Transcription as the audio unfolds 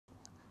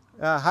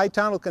High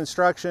tunnel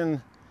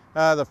construction,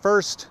 the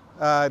first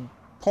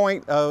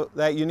point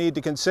that you need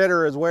to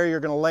consider is where you're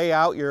going to lay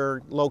out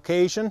your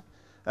location.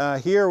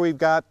 Here we've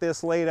got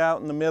this laid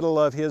out in the middle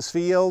of his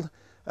field.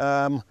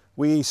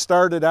 We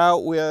started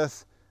out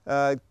with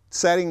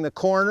setting the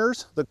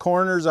corners. The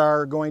corners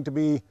are going to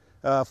be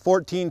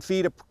 14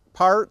 feet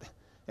apart,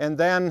 and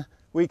then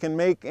we can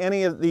make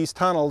any of these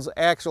tunnels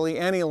actually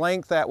any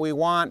length that we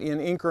want in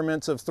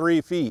increments of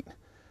 3 feet.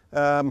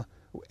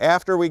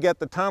 After we get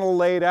the tunnel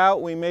laid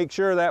out, we make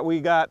sure that we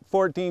got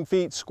 14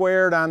 feet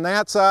squared on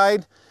that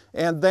side,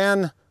 and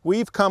then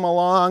we've come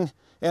along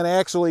and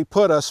actually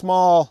put a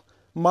small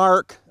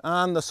mark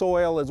on the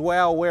soil as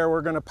well where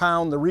we're going to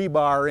pound the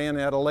rebar in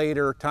at a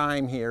later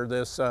time here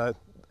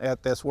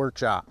at this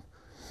workshop.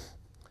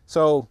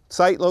 So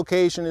site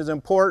location is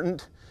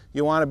important.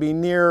 You want to be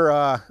near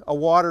a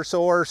water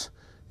source.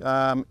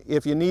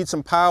 If you need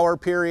some power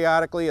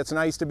periodically, it's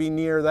nice to be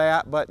near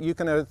that, but you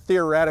can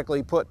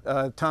theoretically put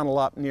a tunnel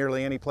up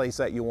nearly any place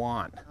that you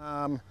want.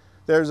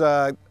 There's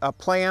a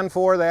plan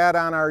for that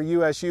on our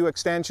USU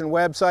Extension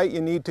website.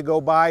 You need to go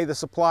buy the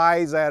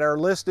supplies that are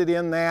listed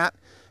in that,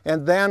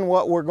 and then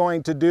what we're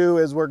going to do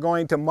is we're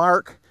going to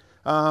mark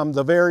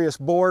the various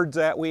boards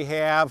that we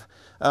have,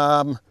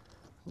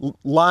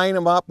 line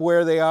them up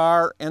where they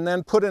are, and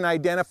then put an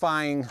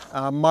identifying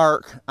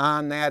mark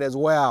on that as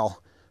well.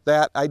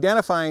 That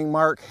identifying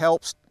mark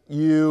helps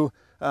you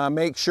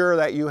make sure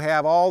that you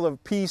have all the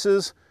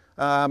pieces,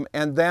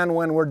 and then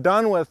when we're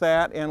done with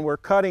that and we're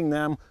cutting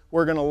them,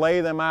 we're going to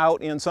lay them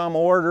out in some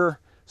order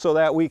so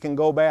that we can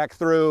go back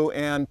through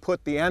and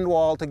put the end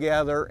wall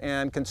together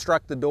and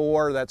construct the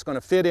door that's going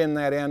to fit in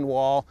that end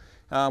wall.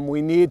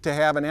 We need to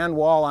have an end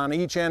wall on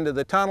each end of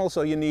the tunnel,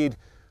 so you need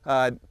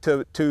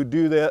to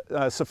do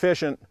the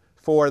sufficient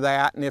for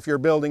that. And if you're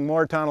building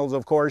more tunnels,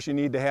 of course, you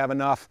need to have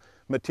enough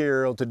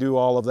material to do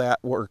all of that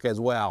work as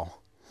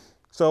well.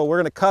 So we're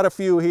going to cut a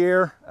few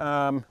here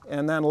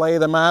and then lay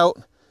them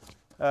out.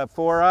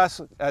 For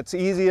us, it's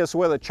easiest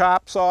with a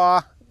chop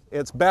saw.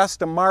 It's best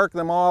to mark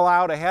them all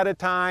out ahead of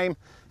time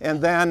and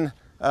then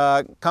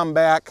come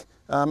back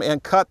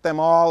and cut them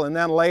all and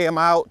then lay them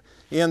out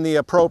in the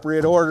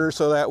appropriate order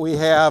so that we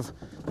have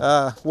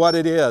what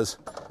it is.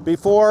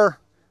 Before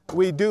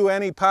we do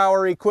any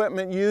power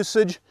equipment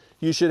usage,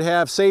 you should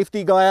have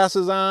safety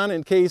glasses on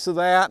in case of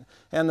that.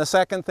 And the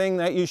second thing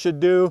that you should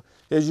do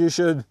is you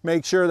should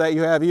make sure that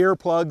you have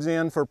earplugs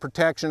in for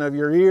protection of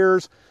your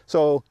ears,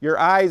 so your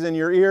eyes and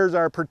your ears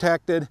are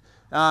protected.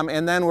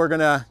 And then we're going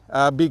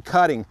to be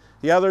cutting.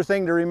 The other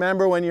thing to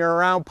remember when you're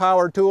around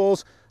power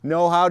tools,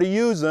 know how to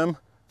use them.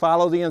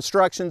 Follow the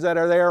instructions that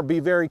are there. Be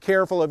very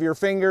careful of your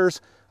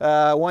fingers.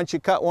 Once you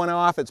cut one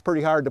off, it's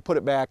pretty hard to put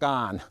it back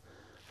on.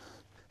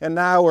 And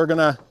now we're going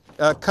to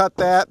cut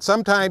that.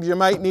 Sometimes you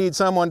might need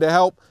someone to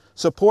help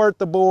support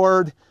the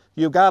board.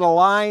 You've got a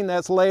line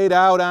that's laid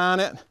out on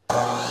it,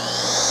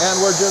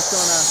 and we're just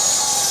going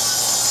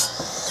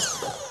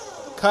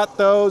to cut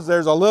those.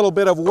 There's a little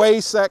bit of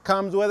waste that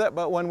comes with it,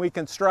 but when we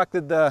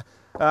constructed the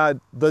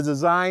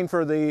design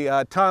for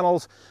the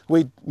tunnels,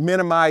 we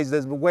minimized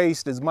the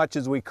waste as much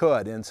as we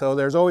could, and so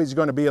there's always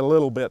going to be a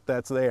little bit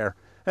that's there.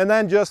 And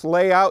then just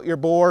lay out your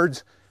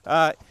boards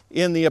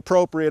in the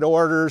appropriate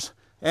orders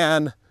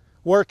and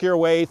work your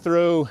way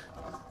through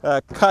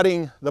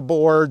cutting the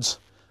boards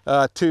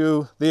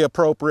to the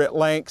appropriate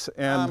lengths.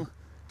 And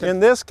in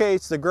this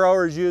case, the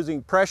grower is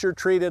using pressure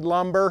treated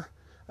lumber.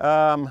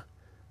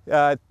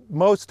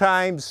 Most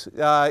times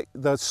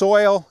the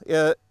soil,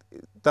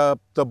 the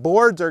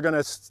boards are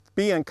going to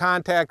be in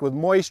contact with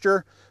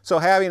moisture, so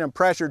having them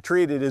pressure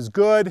treated is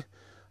good.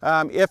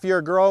 If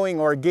you're growing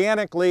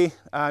organically,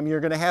 you're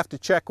going to have to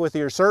check with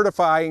your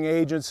certifying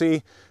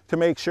agency to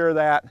make sure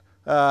that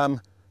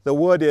the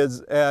wood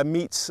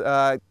meets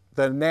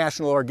the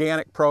National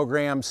Organic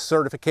Program's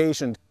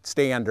certification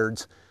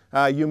standards.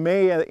 You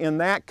may, in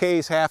that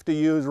case, have to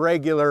use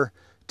regular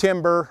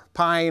timber,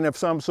 pine of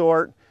some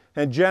sort,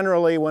 and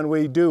generally when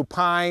we do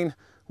pine,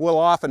 we'll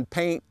often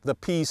paint the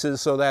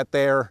pieces so that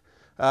they're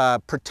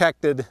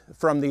protected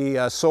from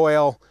the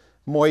soil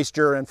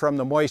moisture and from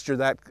the moisture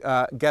that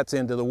gets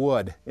into the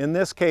wood. In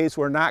this case,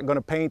 we're not going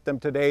to paint them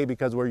today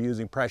because we're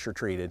using pressure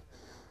treated.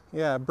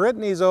 Yeah,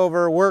 Brittany's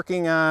over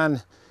working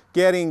on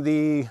getting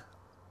the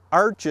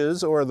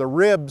arches or the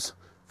ribs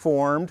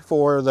formed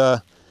for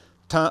the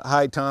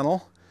high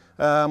tunnel.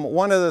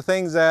 One of the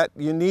things that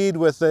you need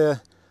with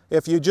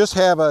if you just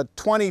have a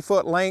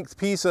 20-foot length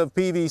piece of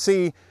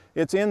PVC,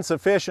 it's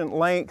insufficient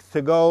length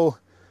to go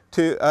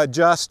to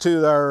adjust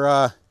to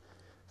our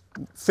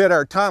fit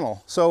our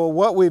tunnel. So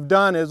what we've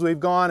done is we've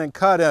gone and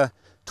cut a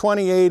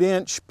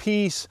 28-inch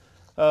piece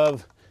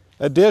of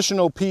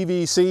additional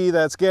PVC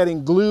that's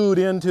getting glued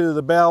into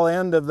the bell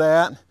end of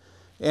that,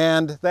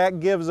 and that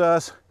gives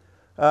us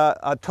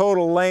a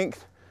total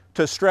length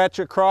to stretch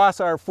across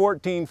our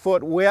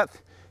 14-foot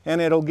width, and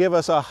it'll give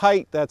us a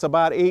height that's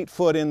about 8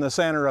 foot in the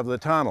center of the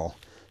tunnel.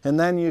 And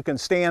then you can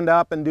stand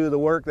up and do the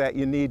work that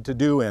you need to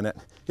do in it.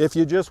 If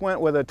you just went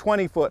with a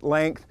 20-foot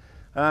length,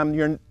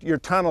 your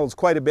tunnel is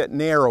quite a bit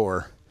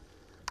narrower.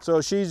 So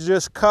she's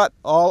just cut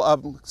all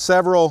of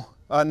several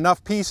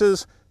enough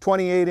pieces,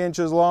 28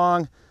 inches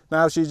long.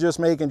 Now she's just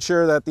making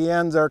sure that the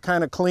ends are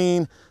kind of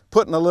clean,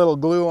 putting a little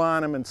glue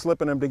on them and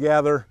slipping them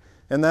together.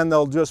 And then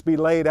they'll just be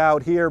laid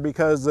out here,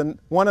 because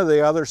one of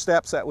the other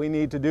steps that we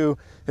need to do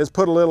is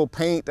put a little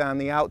paint on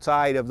the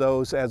outside of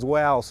those as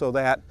well, so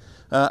that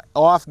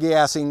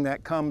off-gassing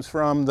that comes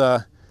from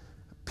the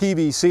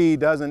PVC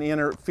doesn't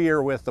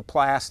interfere with the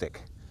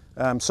plastic.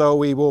 So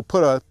we will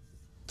put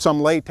some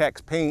latex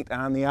paint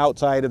on the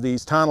outside of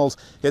these tunnels.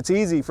 It's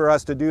easy for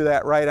us to do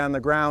that right on the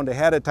ground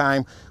ahead of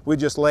time. We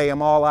just lay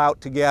them all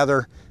out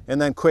together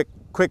and then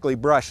quickly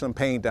brush some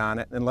paint on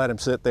it and let them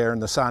sit there in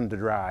the sun to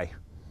dry.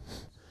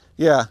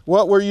 Yeah,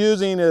 what we're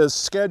using is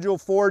Schedule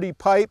 40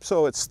 pipe,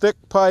 so it's thick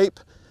pipe.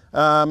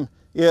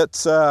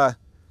 It's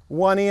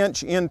 1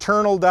 inch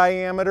internal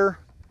diameter,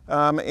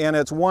 and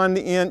it's 1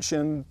 inch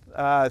and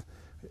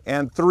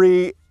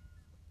 3/8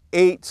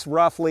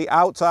 roughly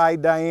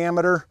outside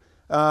diameter.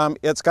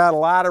 It's got a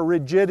lot of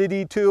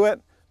rigidity to it,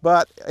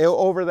 but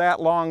over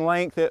that long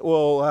length it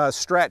will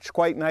stretch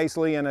quite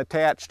nicely and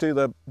attach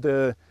to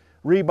the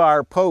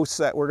rebar posts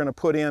that we're going to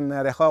put in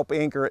that help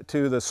anchor it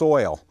to the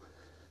soil.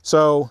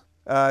 So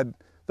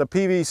the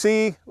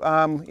PVC,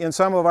 in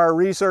some of our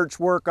research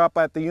work up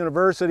at the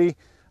university,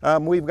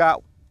 we've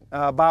got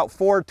about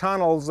 4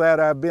 tunnels that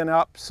have been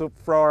up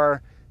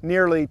for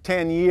nearly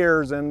 10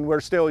 years, and we're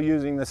still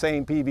using the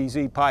same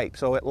PVC pipe,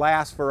 so it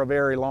lasts for a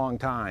very long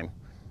time.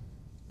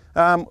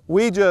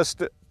 We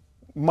just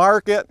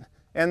mark it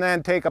and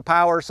then take a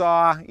power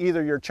saw,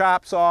 either your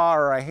chop saw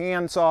or a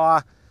hand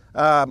saw,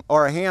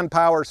 or a hand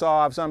power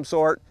saw of some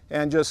sort,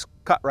 and just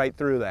cut right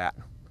through that.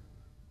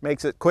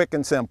 Makes it quick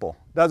and simple.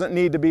 Doesn't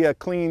need to be a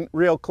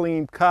real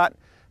clean cut.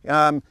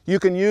 You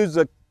can use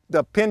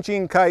the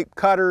pinching type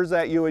cutters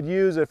that you would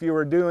use if you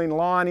were doing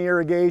lawn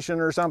irrigation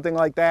or something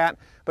like that,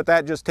 but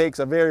that just takes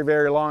a very,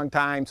 very long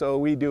time, so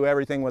we do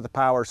everything with a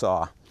power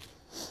saw.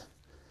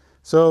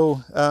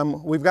 So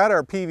we've got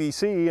our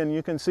PVC, and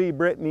you can see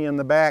Brittany in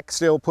the back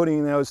still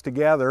putting those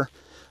together.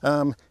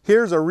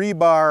 Here's a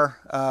rebar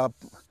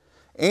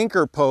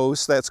anchor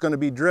post that's going to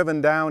be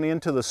driven down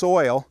into the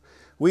soil.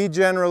 We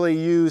generally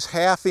use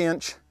 1/2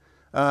 inch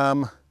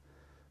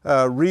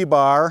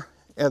rebar,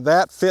 and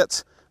that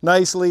fits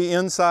nicely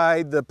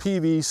inside the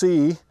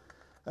PVC.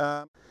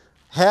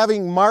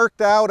 Having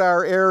marked out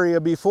our area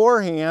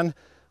beforehand,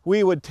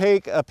 we would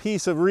take a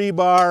piece of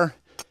rebar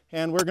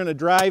and we're going to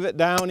drive it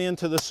down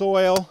into the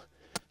soil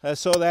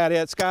so that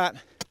it's got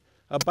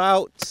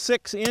about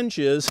 6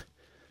 inches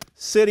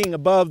sitting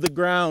above the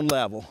ground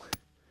level.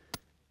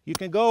 You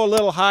can go a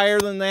little higher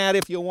than that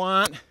if you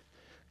want,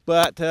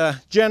 but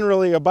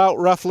generally about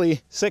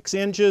roughly 6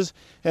 inches.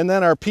 And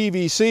then our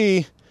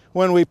PVC,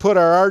 when we put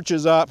our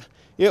arches up,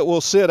 it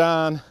will sit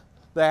on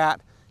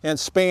that and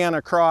span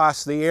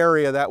across the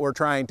area that we're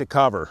trying to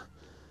cover.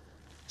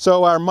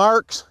 So our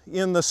marks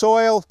in the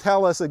soil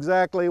tell us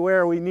exactly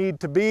where we need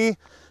to be.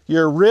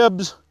 Your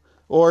ribs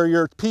or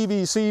your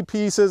PVC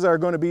pieces are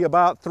going to be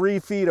about 3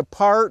 feet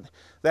apart.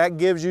 That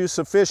gives you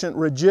sufficient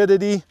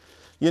rigidity.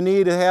 You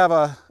need to have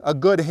a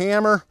good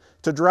hammer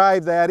to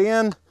drive that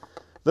in.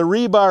 The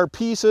rebar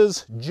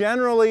pieces,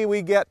 generally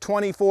we get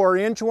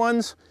 24-inch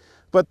ones,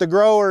 but the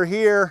grower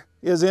here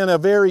is in a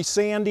very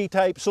sandy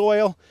type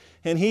soil,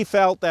 and he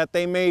felt that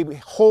they may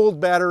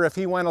hold better if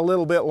he went a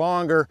little bit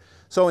longer.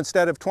 So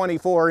instead of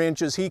 24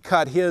 inches, he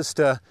cut his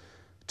to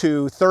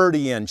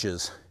 30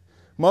 inches.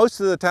 Most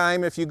of the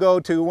time, if you go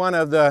to one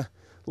of the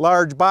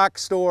large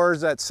box stores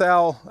that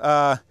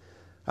sell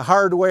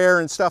hardware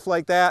and stuff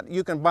like that,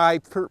 you can buy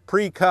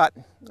pre-cut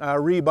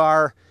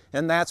rebar,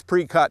 and that's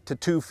pre-cut to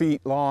 2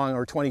 feet long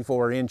or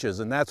 24 inches,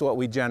 and that's what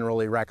we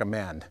generally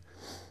recommend.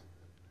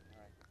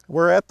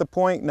 We're at the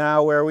point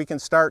now where we can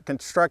start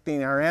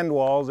constructing our end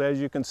walls. As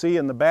you can see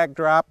in the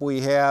backdrop,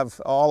 we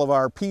have all of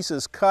our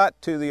pieces cut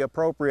to the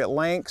appropriate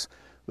lengths.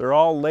 They're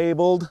all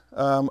labeled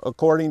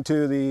according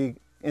to the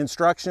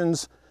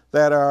instructions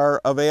that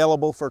are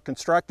available for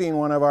constructing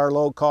one of our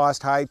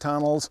low-cost high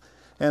tunnels.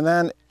 And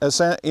then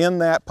in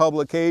that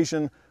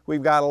publication,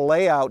 we've got a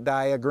layout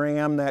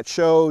diagram that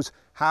shows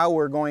how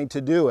we're going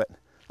to do it.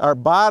 Our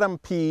bottom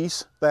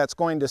piece that's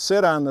going to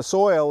sit on the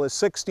soil is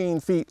 16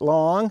 feet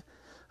long.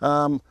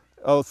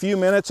 A few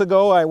minutes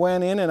ago, I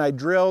went in and I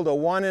drilled a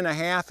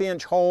 1.5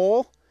 inch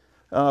hole,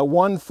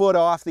 1 foot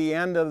off the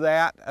end of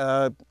that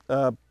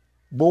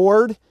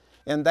board,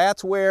 and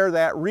that's where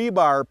that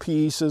rebar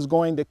piece is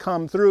going to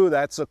come through.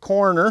 That's the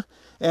corner,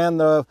 and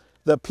the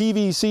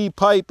PVC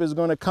pipe is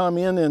going to come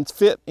in and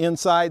fit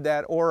inside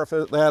that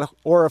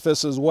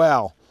orifice as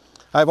well.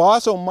 I've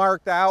also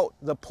marked out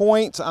the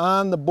points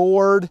on the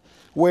board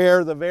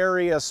where the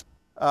various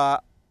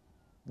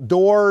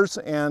doors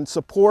and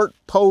support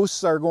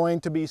posts are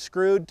going to be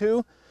screwed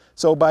to.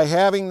 So by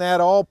having that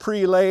all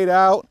pre-laid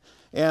out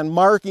and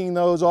marking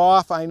those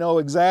off, I know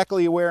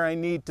exactly where I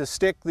need to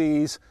stick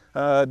these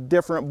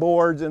different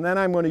boards. And then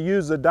I'm going to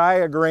use the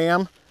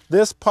diagram.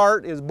 This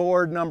part is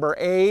board number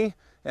A,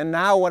 and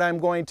now what I'm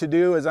going to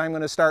do is I'm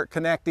going to start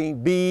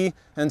connecting B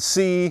and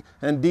C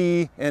and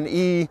D and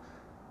E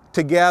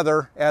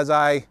together as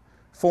I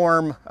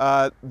form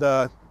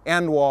the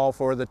end wall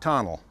for the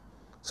tunnel.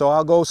 So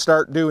I'll go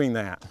start doing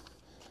that.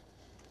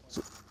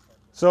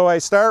 So I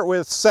start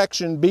with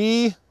section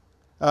B.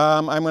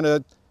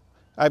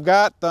 I've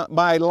got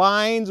my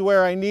lines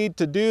where I need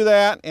to do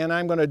that, and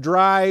I'm going to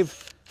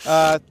drive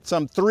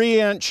some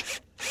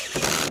 3-inch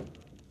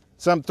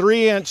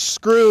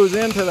screws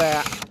into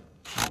that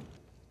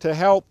to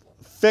help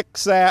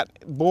fix that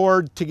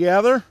board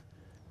together.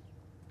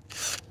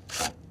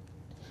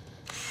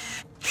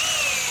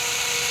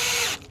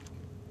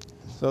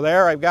 So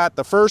there, I've got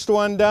the first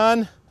one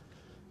done.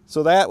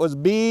 So that was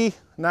B.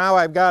 Now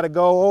I've got to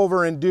go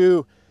over and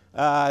do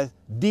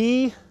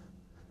D,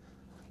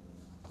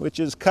 which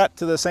is cut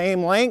to the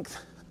same length.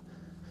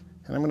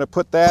 And I'm going to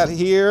put that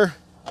here.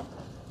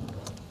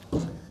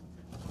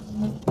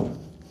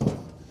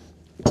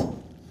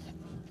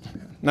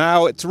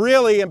 Now it's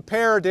really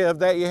imperative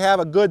that you have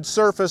a good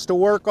surface to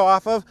work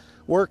off of.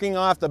 Working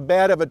off the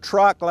bed of a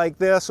truck like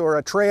this or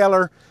a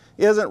trailer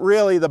isn't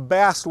really the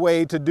best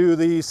way to do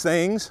these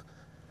things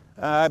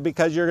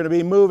because you're going to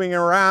be moving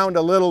around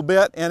a little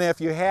bit, and if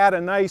you had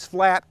a nice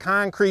flat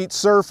concrete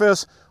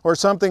surface or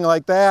something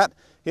like that,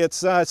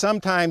 it's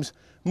sometimes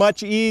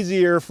much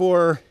easier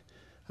for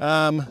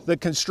the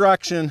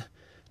construction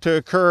to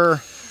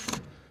occur.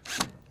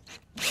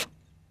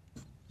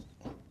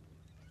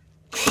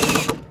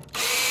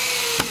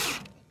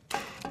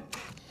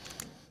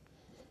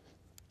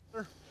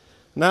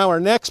 Now our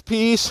next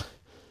piece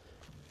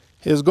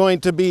is going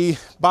to be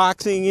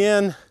boxing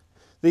in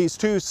these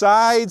two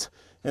sides,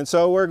 and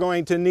so we're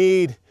going to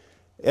need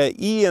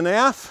E and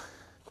F.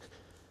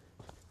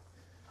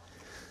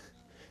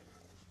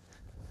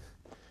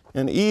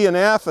 And E and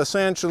F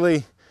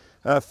essentially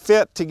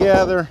fit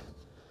together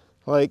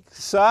like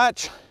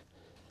such.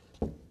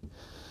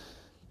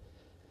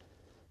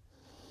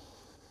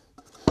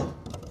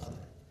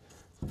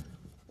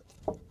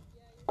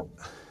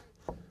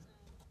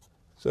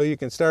 So you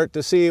can start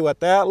to see what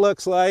that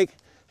looks like.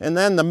 And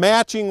then the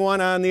matching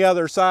one on the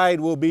other side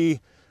will be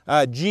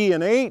G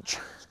and H.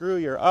 Screw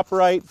your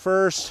upright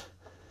first.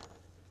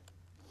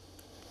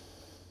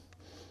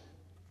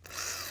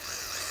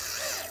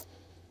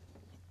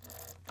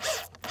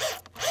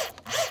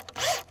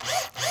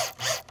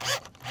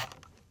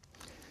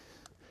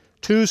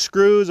 Two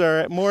screws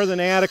are more than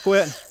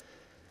adequate.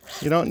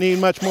 You don't need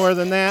much more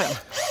than that.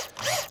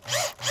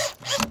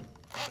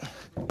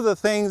 One of the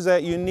things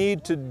that you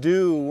need to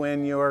do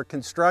when you're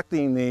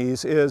constructing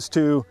these is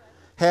to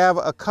have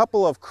a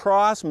couple of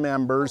cross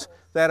members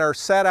that are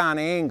set on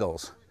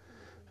angles.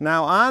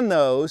 Now on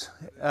those,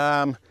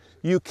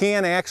 you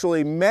can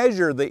actually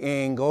measure the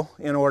angle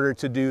in order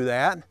to do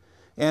that.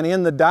 And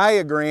in the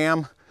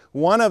diagram,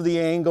 one of the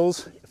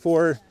angles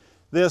for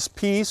this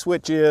piece,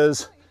 which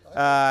is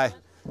I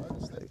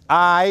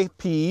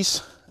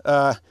piece,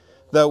 the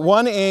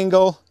one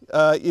angle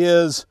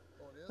is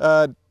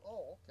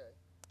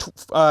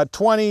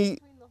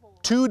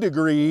 22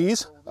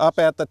 degrees up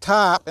at the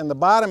top, and the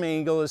bottom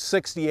angle is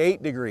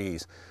 68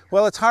 degrees.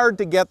 Well, it's hard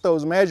to get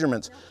those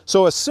measurements.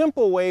 So a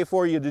simple way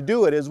for you to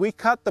do it is we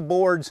cut the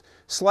boards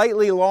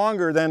slightly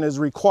longer than is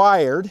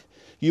required.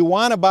 You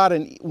want about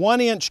a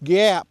 1-inch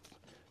gap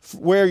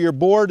where your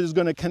board is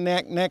going to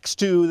connect next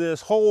to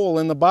this hole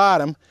in the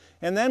bottom,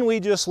 and then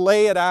we just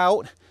lay it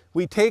out.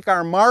 We take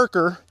our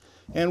marker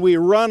and we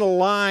run a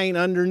line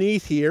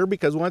underneath here,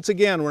 because once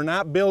again, we're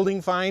not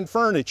building fine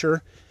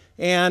furniture,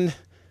 and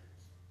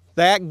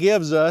that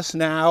gives us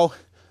now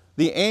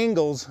the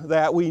angles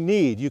that we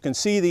need. You can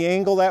see the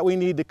angle that we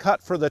need to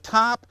cut for the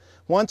top.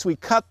 Once we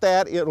cut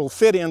that, it'll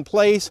fit in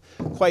place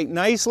quite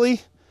nicely.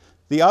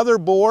 The other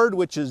board,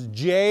 which is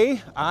J,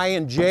 I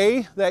and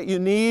J that you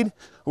need,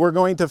 we're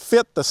going to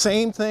fit the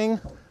same thing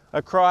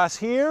across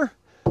here.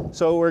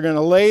 So we're going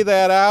to lay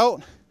that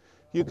out.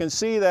 You can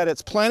see that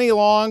it's plenty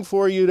long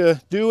for you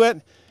to do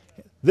it.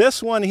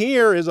 This one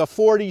here is a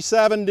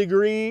 47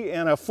 degree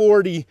and a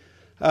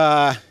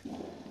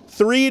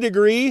 43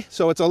 degree,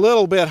 so it's a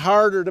little bit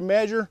harder to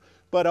measure,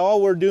 but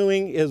all we're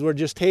doing is we're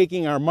just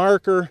taking our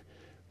marker,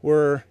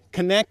 we're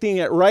connecting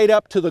it right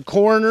up to the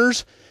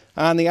corners,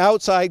 on the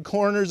outside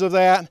corners of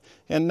that,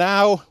 and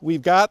now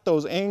we've got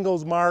those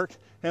angles marked,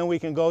 and we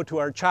can go to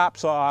our chop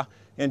saw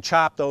and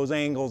chop those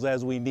angles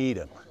as we need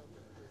them.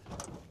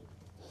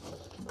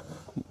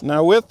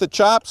 Now with the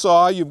chop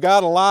saw, you've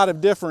got a lot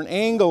of different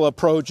angle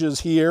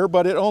approaches here,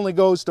 but it only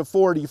goes to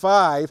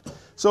 45.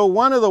 So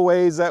one of the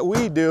ways that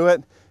we do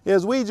it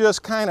is we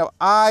just kind of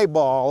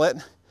eyeball it.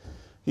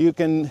 You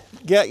can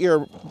get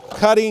your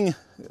cutting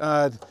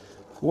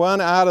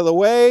one out of the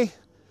way,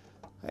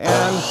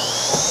 and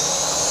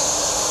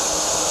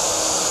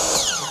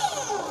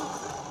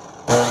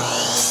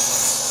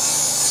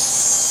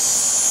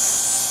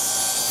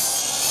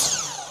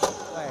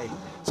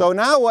so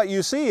now what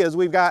you see is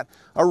we've got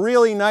a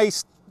really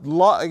nice,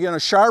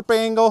 sharp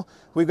angle.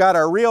 We've got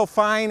our real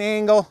fine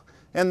angle,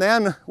 and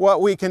then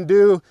what we can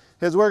do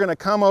is we're going to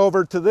come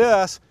over to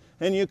this,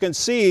 and you can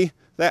see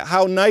that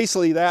how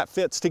nicely that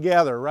fits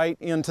together right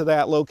into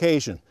that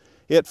location.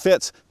 It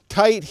fits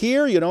tight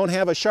here, you don't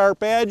have a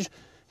sharp edge,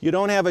 you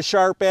don't have a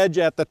sharp edge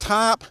at the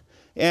top,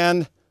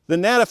 and the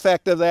net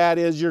effect of that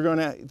is you're going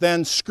to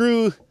then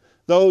screw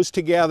those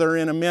together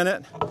in a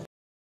minute.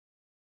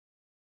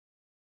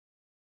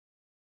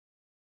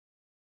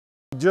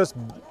 Just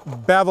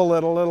bevel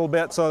it a little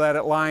bit so that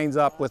it lines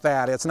up with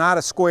that. It's not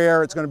a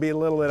square, it's going to be a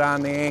little bit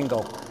on the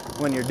angle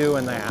when you're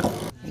doing that.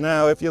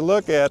 Now if you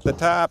look at the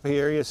top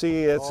here, you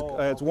see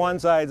it's one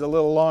side's a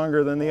little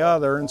longer than the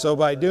other, and so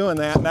by doing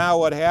that, now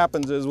what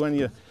happens is when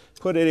you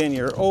put it in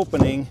your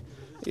opening,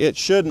 it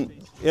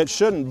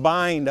shouldn't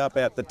bind up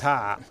at the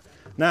top.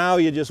 Now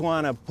you just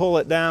want to pull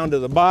it down to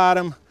the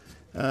bottom,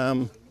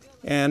 and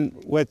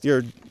with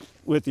your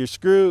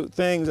screw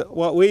things,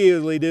 what we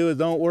usually do is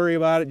don't worry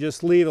about it,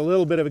 just leave a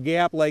little bit of a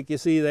gap like you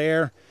see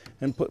there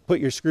and put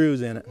your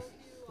screws in it.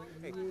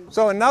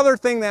 So another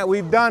thing that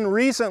we've done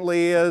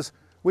recently is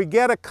we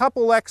get a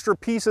couple extra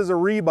pieces of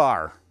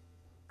rebar.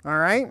 All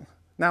right?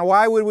 Now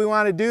why would we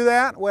want to do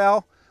that?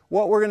 Well,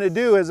 what we're going to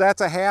do is that's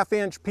a 1/2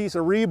 inch piece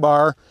of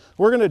rebar.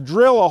 We're going to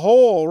drill a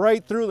hole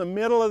right through the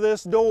middle of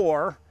this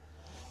door,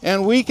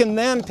 and we can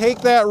then take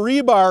that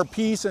rebar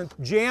piece and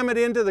jam it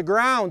into the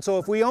ground. So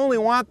if we only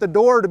want the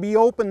door to be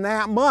open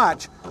that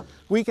much,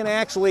 we can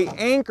actually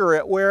anchor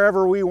it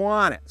wherever we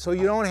want it. So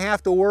you don't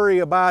have to worry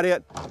about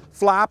it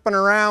flopping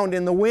around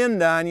in the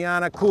wind on you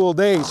on a cool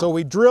day. So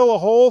we drill a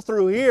hole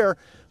through here,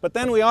 but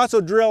then we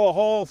also drill a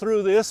hole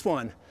through this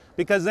one,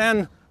 because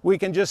then we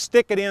can just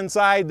stick it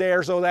inside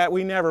there so that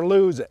we never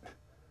lose it.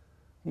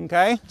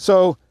 Okay,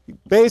 so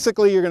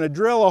basically you're going to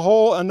drill a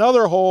hole,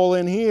 another hole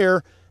in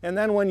here, and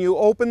then when you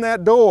open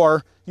that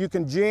door, you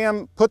can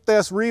put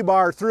this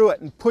rebar through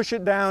it and push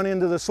it down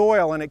into the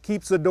soil, and it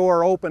keeps the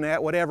door open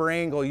at whatever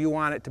angle you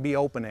want it to be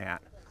open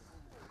at.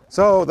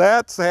 So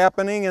that's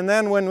happening, and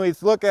then when we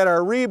look at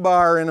our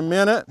rebar in a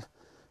minute,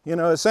 you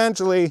know,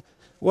 essentially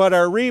what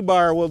our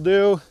rebar will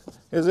do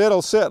is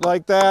it'll sit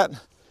like that,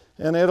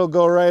 and it'll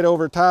go right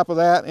over top of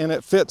that, and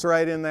it fits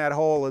right in that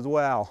hole as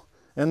well.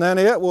 And then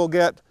it will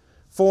get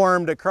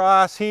formed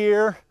across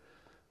here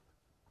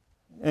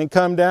and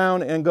come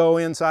down and go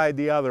inside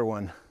the other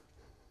one.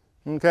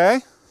 Okay?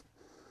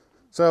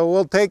 So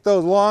we'll take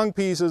those long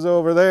pieces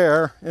over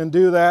there and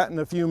do that in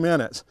a few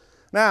minutes.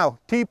 Now,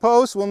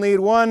 T-posts, we'll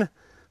need one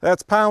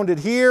that's pounded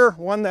here,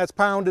 one that's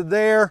pounded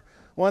there,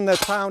 one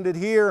that's pounded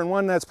here, and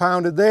one that's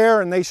pounded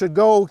there, and they should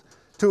go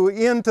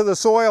into the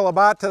soil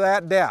about to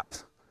that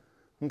depth.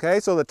 Okay,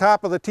 so the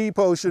top of the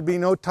T-post should be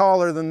no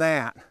taller than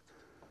that.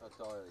 How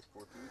tall are they,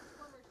 4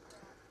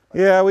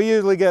 feet? Yeah, we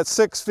usually get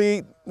 6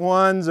 feet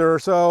ones or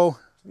so,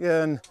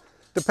 and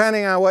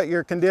depending on what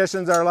your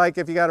conditions are like,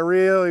 if you got a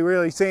really,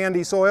 really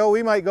sandy soil,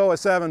 we might go a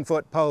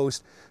 7-foot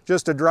post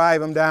just to drive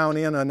them down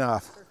in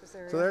enough.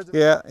 So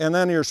yeah, and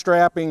then your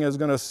strapping is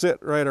going to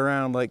sit right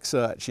around like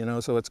such, you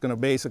know, so it's going to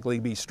basically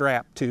be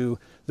strapped to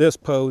this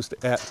post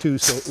at 2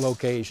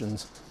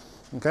 locations.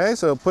 Okay,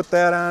 so put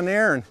that on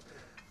there and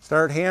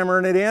start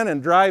hammering it in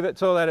and drive it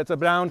so that it's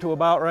down to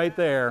about right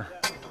there,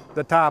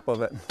 the top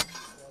of it.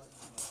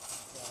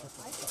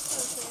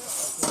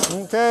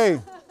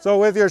 Okay, so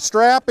with your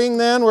strapping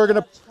then, we're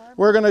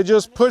gonna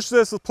just push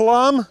this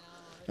plumb,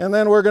 and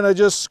then we're gonna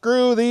just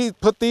screw these,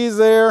 put these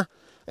there.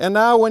 And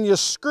now when you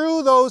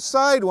screw those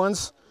side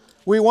ones,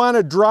 we want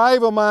to drive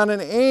them on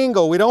an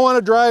angle. We don't want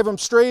to drive them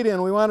straight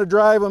in, we want to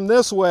drive them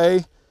this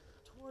way.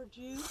 Towards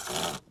you?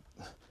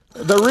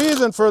 The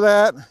reason for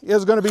that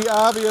is going to be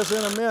obvious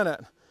in a minute,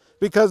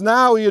 because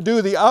now you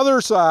do the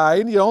other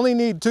side, you only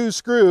need 2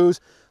 screws.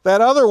 That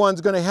other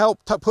one's going to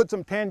help put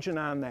some tension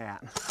on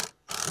that.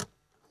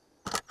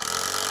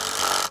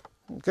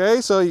 Okay,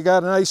 so you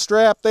got a nice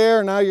strap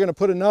there. Now you're going to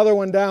put another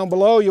one down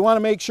below. You want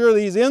to make sure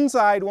these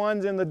inside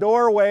ones in the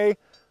doorway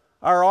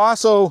are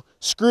also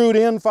screwed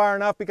in far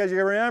enough, because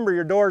you remember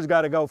your door's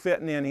got to go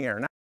fitting in here.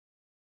 Now,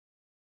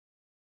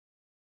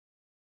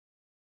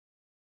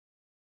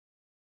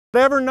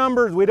 whatever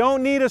numbers, we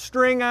don't need a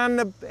string on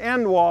the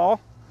end wall,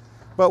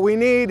 but we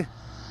need,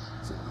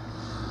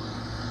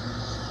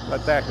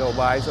 let that go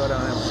by so I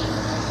don't have.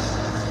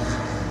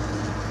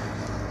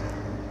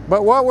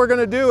 But what we're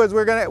going to do is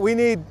we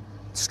need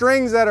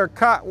strings that are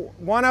cut,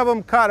 one of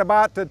them cut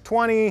about to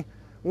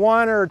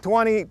 21 or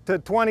 20 to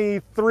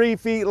 23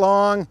 feet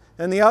long,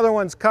 and the other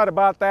one's cut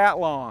about that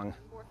long.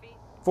 4 feet.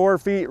 4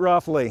 feet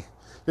roughly.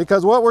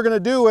 Because what we're going to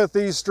do with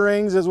these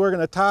strings is we're going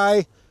to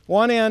tie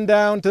one end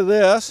down to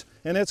this,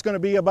 and it's going to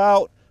be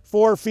about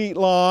 4 feet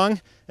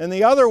long, and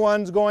the other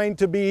one's going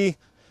to be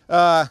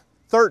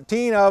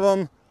 13 of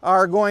them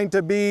are going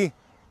to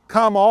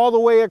come all the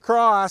way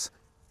across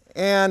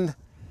and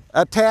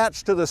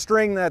attached to the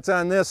string that's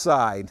on this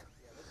side.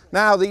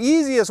 Now the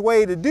easiest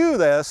way to do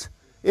this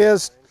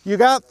is, you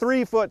got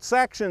 3-foot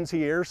sections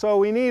here, so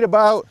we need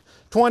about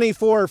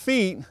 24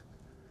 feet.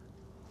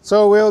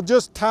 So we'll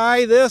just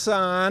tie this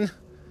on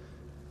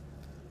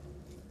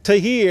to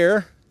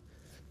here.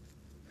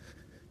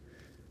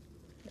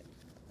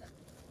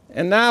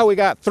 And now we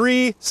got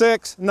 3,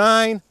 6,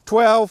 9,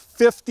 12,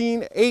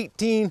 15,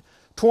 18,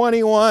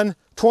 21,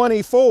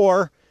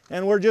 24,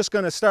 and we're just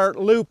going to start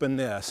looping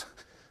this.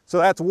 So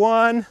that's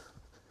 1,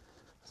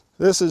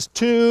 This is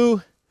 2.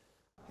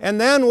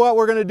 And then what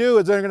we're going to do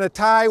is they're going to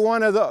tie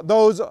one of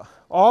those,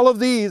 all of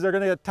these are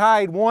going to get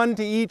tied one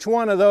to each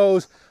one of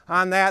those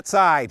on that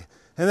side,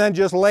 and then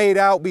just laid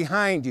out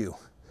behind you.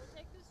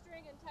 Take the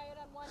string and tie it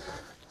on one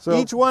end. So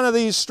each one of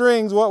these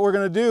strings, what we're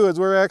going to do is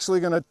we're actually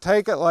going to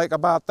take it like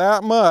about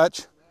that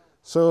much,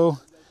 so,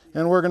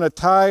 and we're going to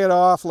tie it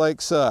off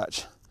like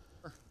such.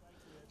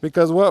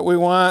 Because what we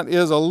want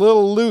is a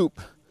little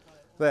loop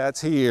that's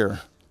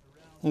here,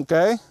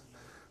 okay?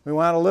 We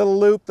want a little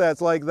loop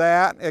that's like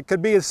that. It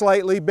could be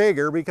slightly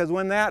bigger because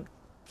when that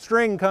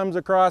string comes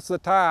across the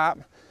top,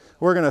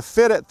 we're going to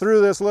fit it through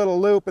this little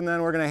loop and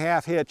then we're going to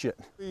half hitch it.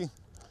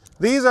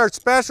 These are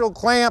special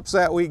clamps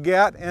that we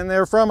get, and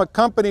they're from a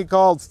company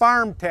called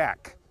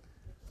FarmTech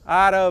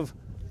out of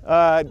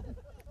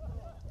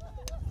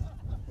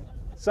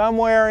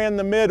somewhere in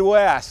the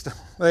Midwest.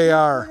 They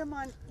are. Put them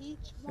on each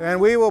one. And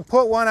we will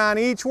put one on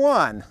each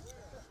one.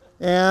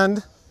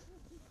 And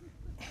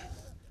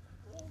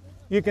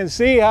you can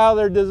see how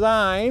they're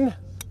designed.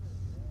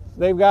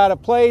 They've got a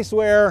place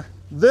where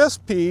this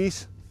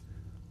piece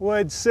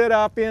would sit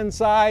up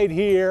inside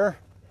here.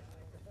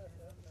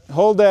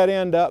 Hold that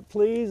end up,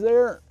 please,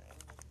 there.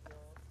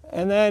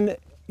 And then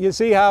you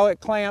see how it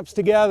clamps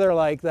together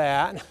like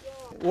that.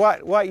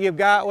 What you've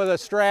got with a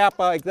strap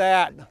like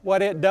that,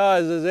 what it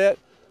does is it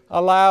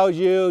allows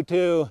you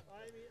to...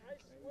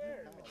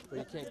 But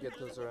you can't get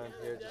those around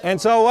here. And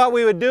so what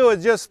we would do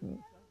is just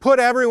put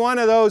every one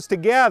of those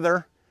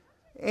together.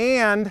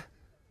 And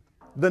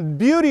the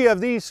beauty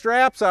of these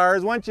straps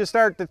is once you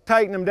start to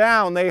tighten them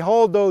down, they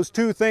hold those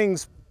two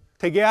things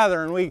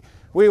together. And we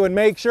would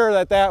make sure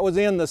that that was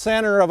in the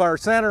center of our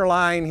center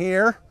line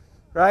here,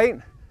 right?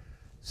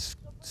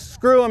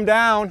 Screw them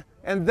down.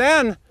 And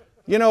then,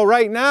 you know,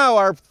 right now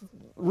our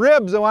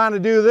ribs want to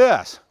do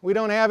this. We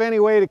don't have any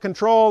way to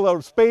control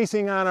the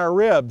spacing on our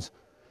ribs.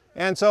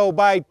 And so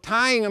by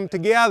tying them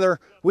together,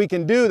 we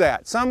can do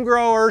that. Some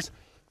growers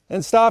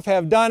and stuff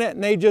have done it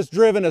and they just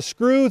driven a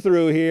screw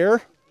through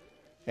here,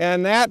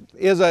 and that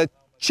is a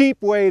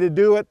cheap way to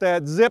do it.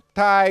 That zip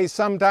ties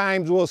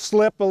sometimes will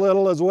slip a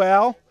little as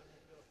well,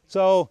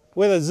 so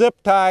with a zip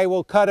tie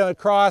we'll cut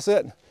across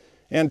it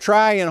and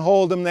try and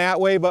hold them that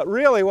way. But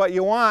really what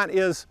you want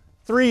is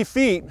 3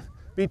 feet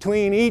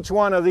between each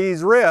one of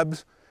these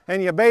ribs,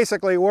 and you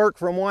basically work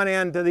from one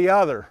end to the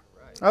other.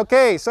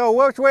 Okay, so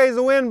which way is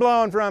the wind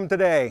blowing from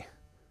today?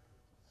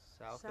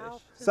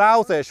 Southish.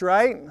 Southish,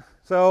 right?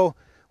 So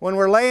when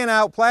we're laying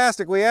out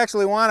plastic, we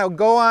actually want to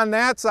go on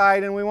that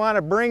side and we want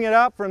to bring it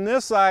up from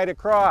this side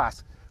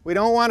across. We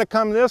don't want to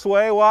come this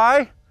way.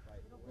 Why?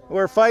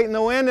 We're fighting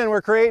the wind and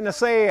we're creating a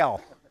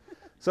sail.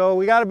 So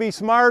we got to be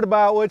smart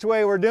about which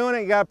way we're doing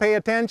it. You got to pay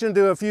attention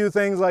to a few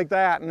things like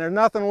that. And there's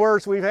nothing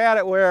worse. We've had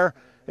it where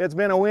it's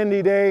been a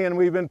windy day and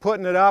we've been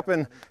putting it up,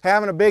 and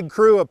having a big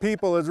crew of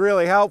people is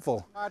really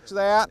helpful. Watch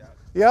that.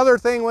 The other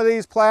thing with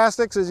these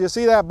plastics is you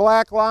see that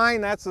black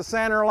line? That's the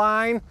center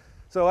line.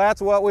 So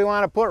that's what we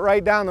want to put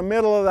right down the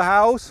middle of the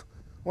house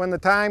when the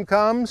time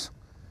comes.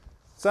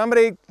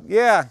 Somebody,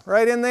 yeah,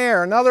 right in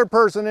there. Another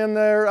person in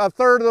there, a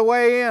third of the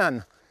way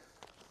in.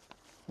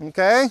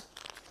 Okay?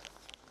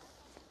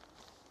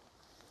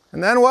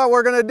 And then what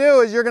we're going to do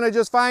is you're going to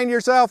just find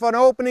yourself an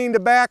opening to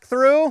back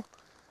through,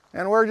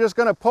 and we're just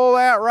going to pull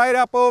that right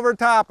up over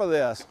top of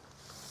this.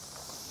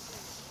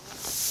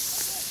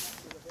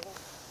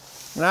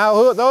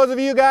 Now, those of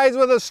you guys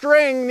with a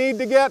string need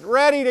to get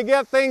ready to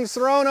get things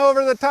thrown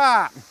over the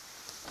top.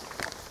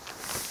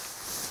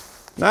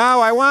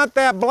 Now, I want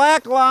that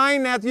black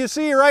line that you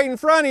see right in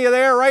front of you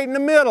there, right in the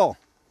middle.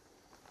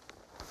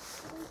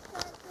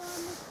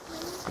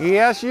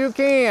 Yes, you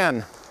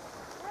can.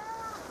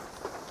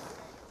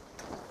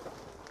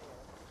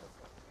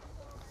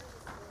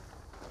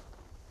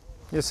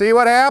 You see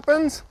what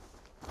happens?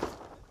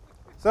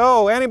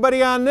 So,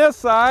 anybody on this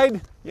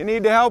side, you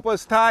need to help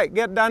us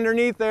get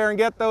underneath there and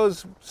get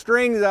those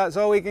strings out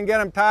so we can get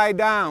them tied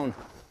down.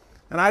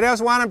 And I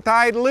just want them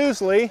tied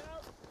loosely.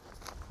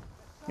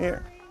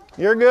 Here,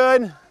 you're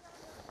good.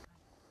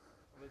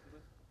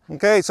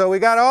 Okay, so we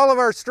got all of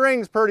our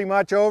strings pretty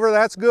much over.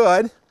 That's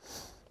good.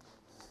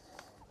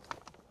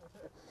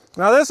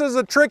 Now this is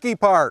the tricky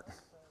part.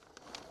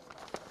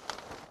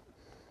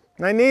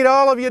 I need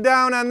all of you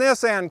down on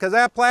this end because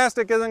that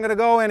plastic isn't going to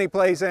go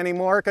anyplace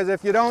anymore, because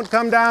if you don't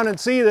come down and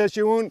see this,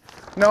 you won't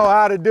know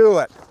how to do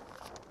it.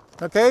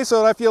 Okay,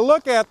 so if you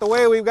look at the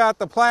way we've got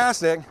the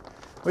plastic,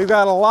 we've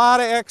got a lot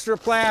of extra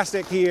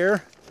plastic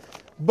here,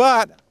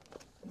 but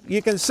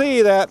you can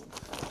see that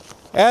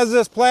as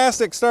this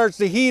plastic starts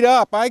to heat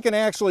up, I can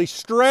actually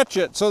stretch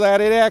it so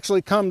that it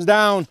actually comes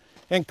down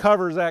and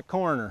covers that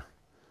corner.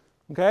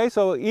 Okay,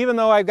 so even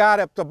though I've got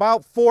it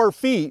about 4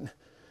 feet,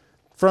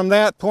 from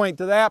that point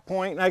to that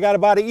point, and I got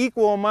about an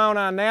equal amount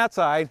on that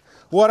side,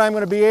 what I'm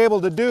going to be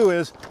able to do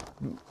is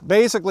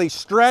basically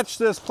stretch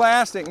this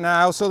plastic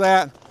now so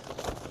that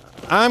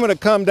I'm going to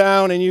come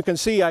down and you can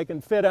see I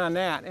can fit on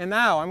that. And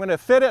now I'm going to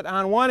fit it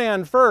on one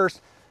end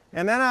first,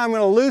 and then I'm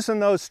going to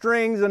loosen those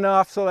strings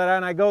enough so that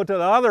when I go to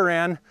the other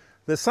end,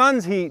 the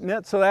sun's heating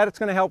it, so that it's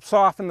going to help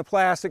soften the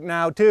plastic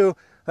now too,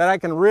 that I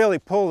can really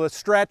pull the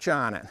stretch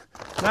on it.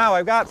 Now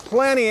I've got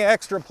plenty of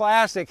extra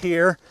plastic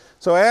here,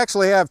 so I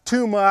actually have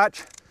too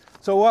much.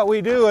 So what we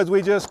do is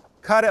we just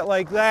cut it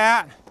like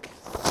that,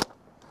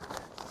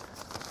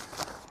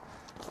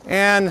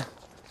 and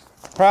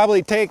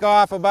probably take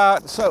off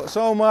about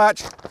so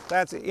much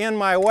that's in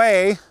my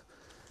way.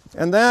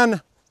 And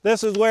then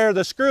this is where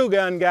the screw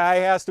gun guy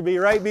has to be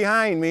right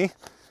behind me.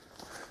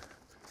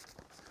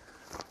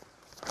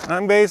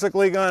 I'm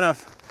basically going to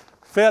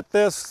fit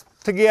this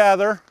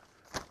together.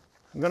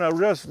 I'm going to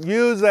just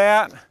use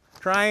that,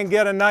 try and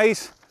get a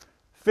nice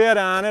fit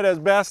on it as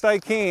best I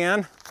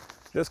can.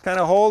 Just kind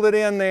of hold it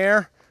in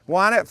there.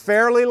 Want it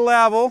fairly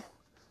level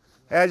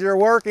as you're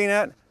working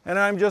it. And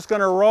I'm just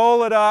going to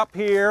roll it up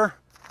here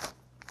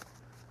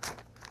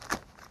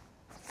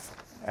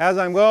as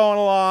I'm going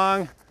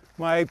along.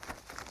 My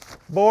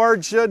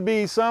board should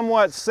be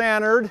somewhat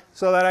centered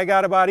so that I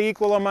got about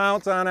equal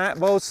amounts on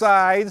both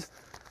sides.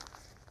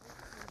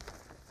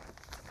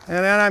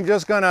 And then I'm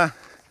just going to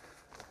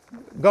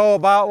go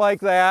about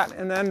like that,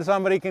 and then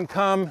somebody can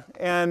come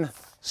and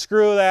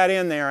screw that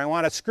in there. I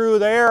want a screw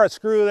there, and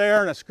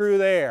a screw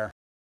there.